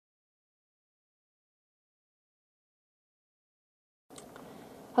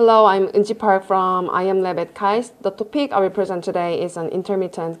Hello, I'm Eunji Park from IM Lab at KAIST. The topic I will present today is an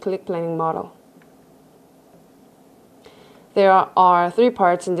intermittent click planning model. There are three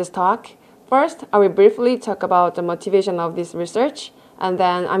parts in this talk. First, I will briefly talk about the motivation of this research, and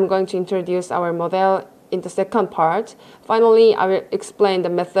then I'm going to introduce our model in the second part. Finally, I will explain the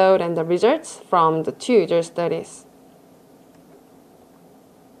method and the results from the two user studies.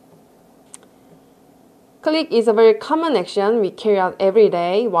 Click is a very common action we carry out every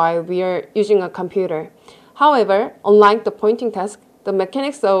day while we are using a computer. However, unlike the pointing task, the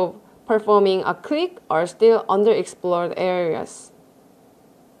mechanics of performing a click are still underexplored areas.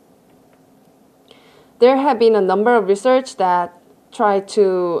 There have been a number of research that try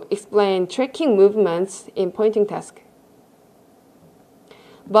to explain tracking movements in pointing task.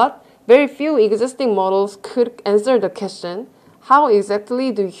 But very few existing models could answer the question, how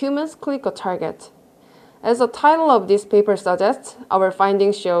exactly do humans click a target? As the title of this paper suggests, our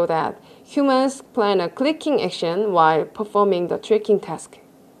findings show that humans plan a clicking action while performing the tracking task.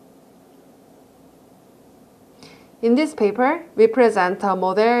 In this paper, we present a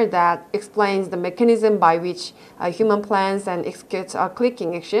model that explains the mechanism by which a human plans and executes a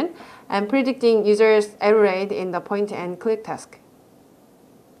clicking action and predicting users' error rate in the point and click task.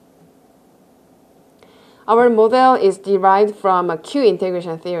 Our model is derived from a queue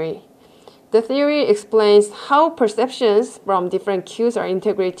integration theory. The theory explains how perceptions from different cues are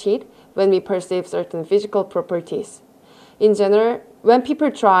integrated when we perceive certain physical properties. In general, when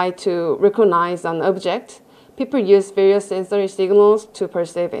people try to recognize an object, people use various sensory signals to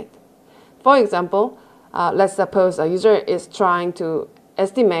perceive it. For example, let's suppose a user is trying to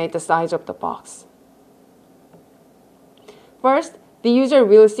estimate the size of the box. First, the user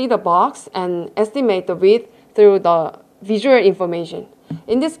will see the box and estimate the width through the visual information.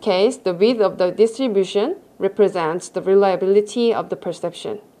 In this case, the width of the distribution represents the reliability of the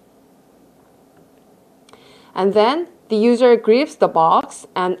perception. And then the user grips the box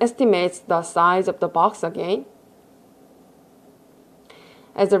and estimates the size of the box again.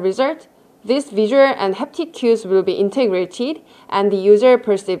 As a result, these visual and haptic cues will be integrated and the user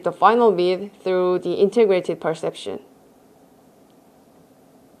perceives the final width through the integrated perception.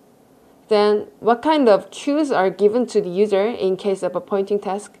 Then, what kind of cues are given to the user in case of a pointing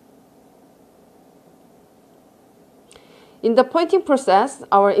task? In the pointing process,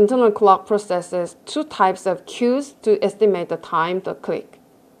 our internal clock processes two types of cues to estimate the time to click.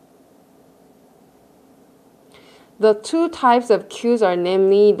 The two types of cues are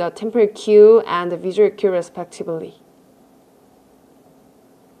namely the temporal cue and the visual cue respectively.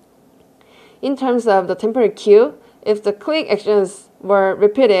 In terms of the temporal cue, if the click actions were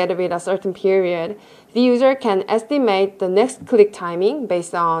repeated with a certain period, the user can estimate the next click timing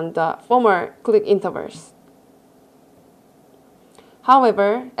based on the former click intervals.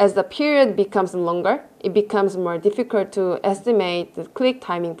 However, as the period becomes longer, it becomes more difficult to estimate the click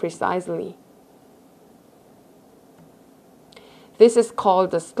timing precisely. This is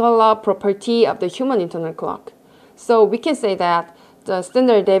called the scalar property of the human internal clock. So we can say that the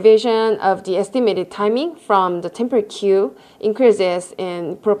standard deviation of the estimated timing from the temporal cue increases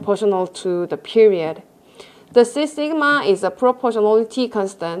in proportional to the period. The C sigma is a proportionality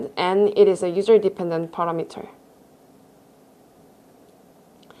constant and it is a user-dependent parameter.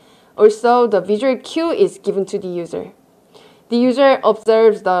 Also, the visual cue is given to the user. The user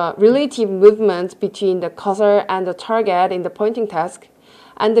observes the relative movement between the cursor and the target in the pointing task,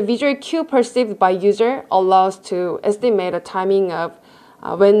 and the visual cue perceived by user allows to estimate a timing of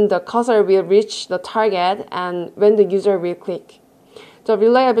when the cursor will reach the target and when the user will click. The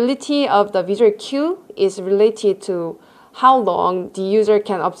reliability of the visual cue is related to how long the user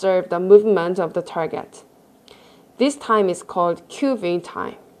can observe the movement of the target. This time is called cue viewing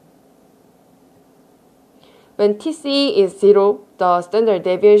time. When TC is 0, the standard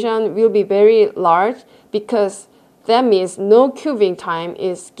deviation will be very large because that means no cue viewing time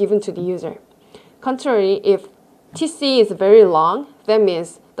is given to the user. Contrary, if TC is very long, that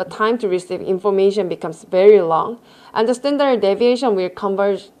means the time to receive information becomes very long, and the standard deviation will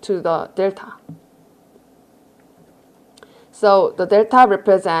converge to the delta. So the delta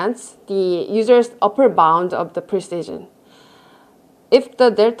represents the user's upper bound of the precision. If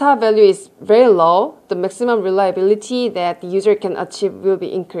the delta value is very low, the maximum reliability that the user can achieve will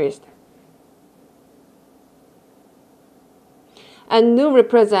be increased. And nu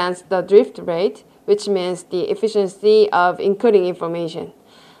represents the drift rate, which means the efficiency of encoding information.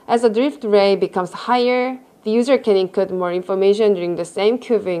 As the drift rate becomes higher, the user can encode more information during the same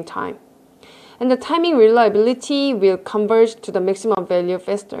cue viewing time. And the timing reliability will converge to the maximum value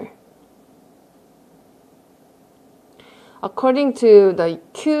faster. According to the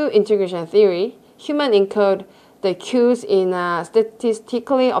Q integration theory, humans encode the Qs in a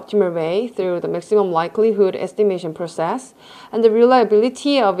statistically optimal way through the maximum likelihood estimation process, and the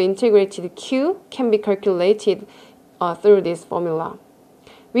reliability of integrated Q can be calculated through this formula.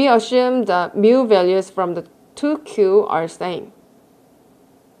 We assume the mu values from the two Q are same.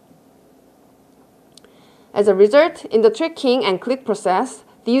 As a result, in the tracking and click process,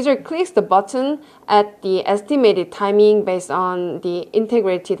 the user clicks the button at the estimated timing based on the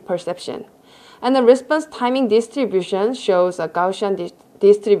integrated perception. And the response timing distribution shows a Gaussian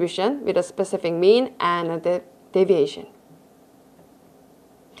distribution with a specific mean and a deviation.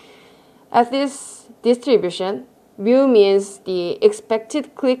 At this distribution, mu means the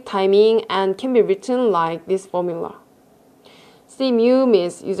expected click timing and can be written like this formula. C mu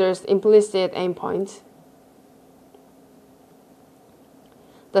means user's implicit endpoint.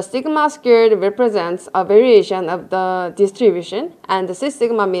 The sigma squared represents a variation of the distribution, and the C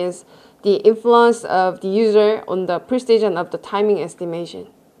sigma means the influence of the user on the precision of the timing estimation.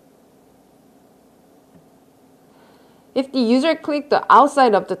 If the user clicked the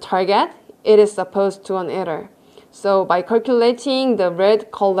outside of the target, it is supposed to an error. So by calculating the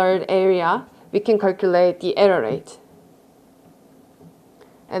red colored area, we can calculate the error rate.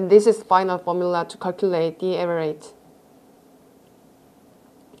 And this is the final formula to calculate the error rate.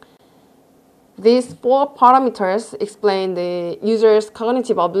 These four parameters explain the user's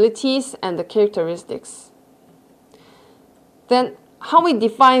cognitive abilities and the characteristics. Then, how we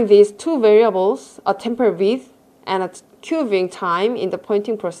define these two variables, a temporal width and a Q viewing time in the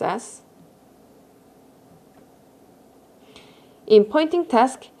pointing process. In pointing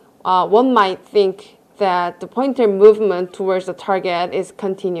task, one might think that the pointer movement towards the target is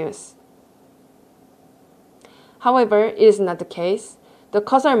continuous. However, it is not the case. The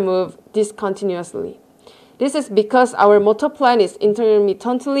cursor moves discontinuously. This is because our motor plan is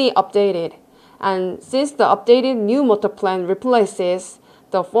intermittently updated, and since the updated new motor plan replaces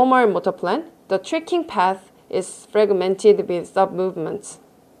the former motor plan, the tracking path is fragmented with sub-movements.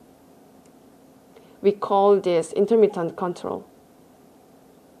 We call this intermittent control.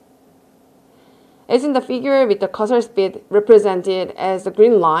 As in the figure with the cursor speed represented as the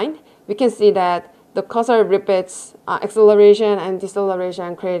green line, we can see that the cursor repeats acceleration and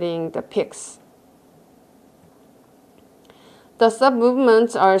deceleration, creating the peaks. The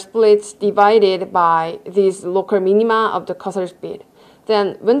sub-movements are split divided by these local minima of the cursor speed.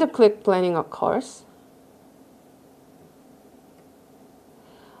 Then, when the click planning occurs,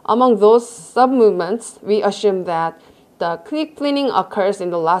 among those sub-movements, we assume that the click planning occurs in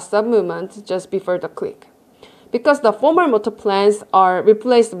the last sub-movement just before the click. Because the former motor plans are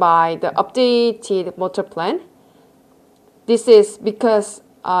replaced by the updated motor plan, this is because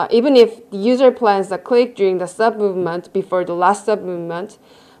even if the user plans the click during the sub-movement before the last sub-movement,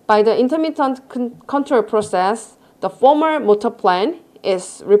 by the intermittent control process, the former motor plan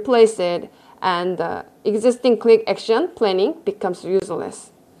is replaced and the existing click action planning becomes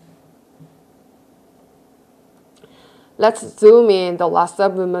useless. Let's zoom in the last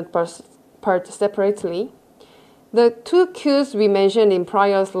sub-movement part separately. The two Qs we mentioned in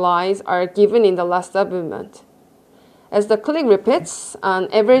prior slides are given in the last sub-movement. As the click repeats, an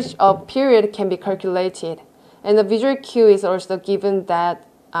average of period can be calculated, and the visual cue is also given that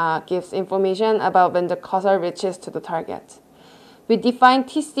gives information about when the cursor reaches to the target. We define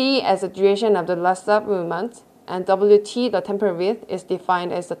TC as the duration of the last sub-movement, and WT, the temporal width, is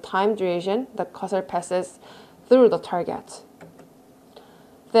defined as the time duration the cursor passes through the target.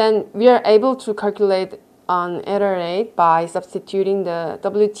 Then we are able to calculate an error rate by substituting the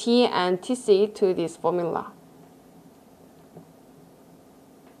WT and TC to this formula.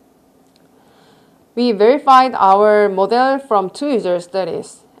 We verified our model from two user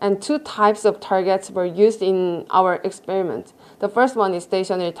studies, and two types of targets were used in our experiment. The first one is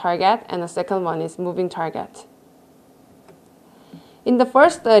stationary target, and the second one is moving target. In the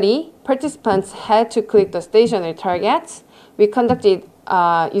first study, participants had to click the stationary targets. We conducted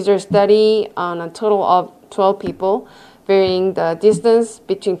a user study on a total of 12 people, varying the distance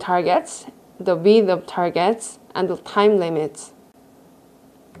between targets, the width of targets, and the time limits.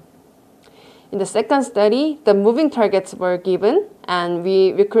 In the second study, the moving targets were given, and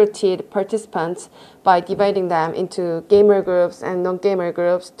we recruited participants by dividing them into gamer groups and non-gamer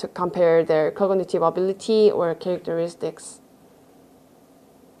groups to compare their cognitive ability or characteristics.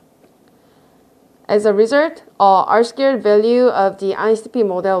 As a result, R-squared value of the ICP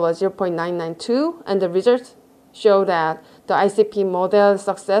model was 0.992, and the results show that the ICP model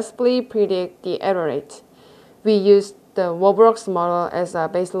successfully predict the error rate. We used the Warburg's model as a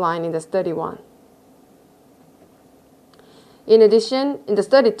baseline in the study 1. In addition, in the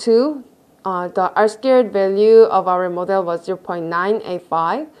study 2, the R-squared value of our model was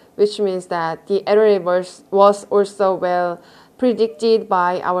 0.985, which means that the error rate was also well predicted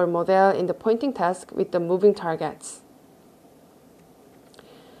by our model in the pointing task with the moving targets.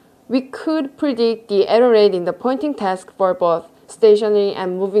 We could predict the error rate in the pointing task for both stationary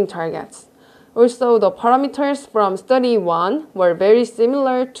and moving targets. Also, the parameters from study 1 were very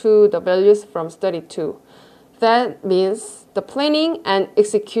similar to the values from study 2. That means the planning and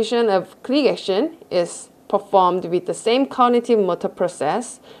execution of click action is performed with the same cognitive motor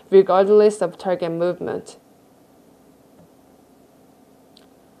process regardless of target movement.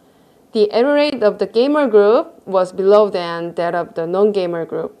 The error rate of the gamer group was below than that of the non-gamer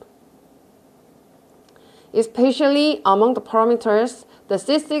group. Especially among the parameters, the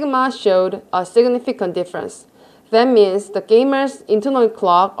C-sigma showed a significant difference. That means the gamer's internal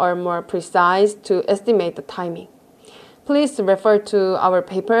clock are more precise to estimate the timing. Please refer to our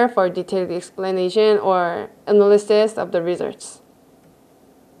paper for detailed explanation or analysis of the results.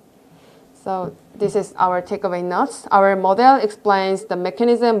 So this is our takeaway notes. Our model explains the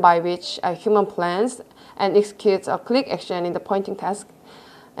mechanism by which a human plans and executes a click action in the pointing task.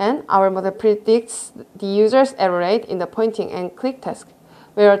 And our model predicts the user's error rate in the pointing and click task,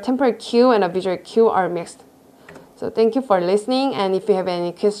 where a temporal cue and a visual cue are mixed. So thank you for listening, and if you have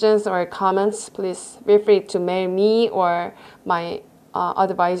any questions or comments, please feel free to mail me or my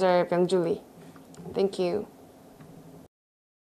advisor, Byungjoo. Thank you.